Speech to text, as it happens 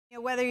You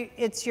know, whether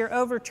it's you're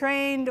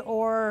overtrained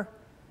or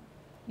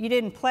you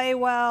didn't play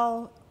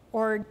well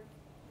or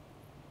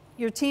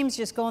your team's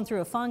just going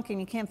through a funk and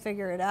you can't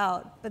figure it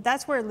out. But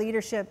that's where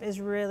leadership is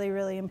really,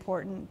 really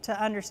important,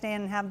 to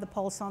understand and have the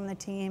pulse on the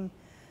team.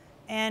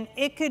 And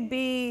it could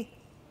be,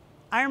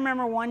 I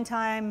remember one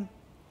time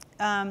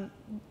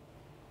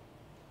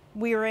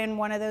we were in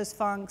one of those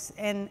funks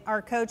and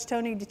our coach,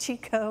 Tony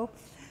DeChico,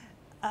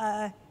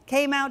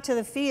 came out to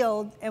the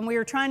field and we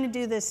were trying to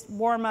do this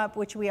warm up,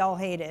 which we all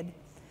hated.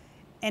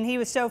 And he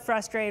was so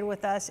frustrated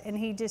with us and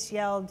he just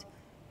yelled,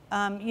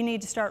 you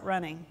need to start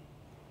running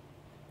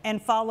and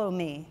follow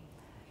me.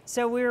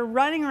 So we were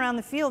running around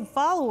the field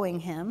following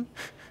him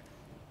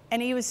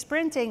and he was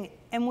sprinting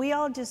and we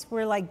all just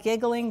were like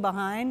giggling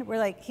behind. We're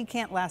like, he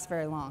can't last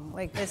very long.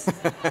 Like this,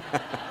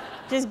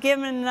 just give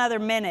him another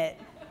minute.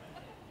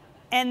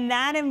 And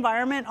that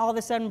environment all of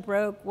a sudden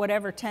broke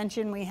whatever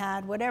tension we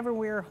had, whatever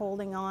we were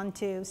holding on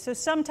to. So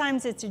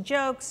sometimes it's a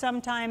joke,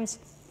 sometimes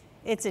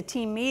it's a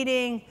team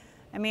meeting.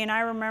 I mean, I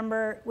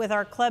remember with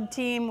our club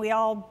team, we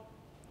all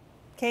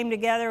came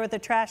together with a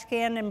trash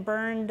can and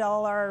burned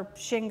all our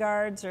shin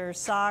guards or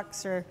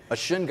socks or... A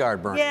shin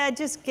guard burn. Yeah,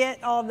 just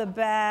get all the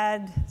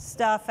bad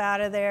stuff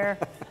out of there.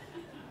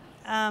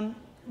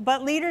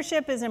 But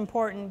leadership is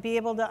important. Be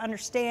able to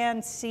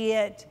understand, see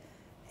it,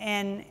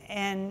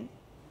 and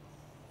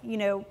you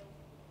know,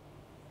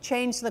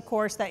 change the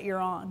course that you're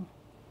on.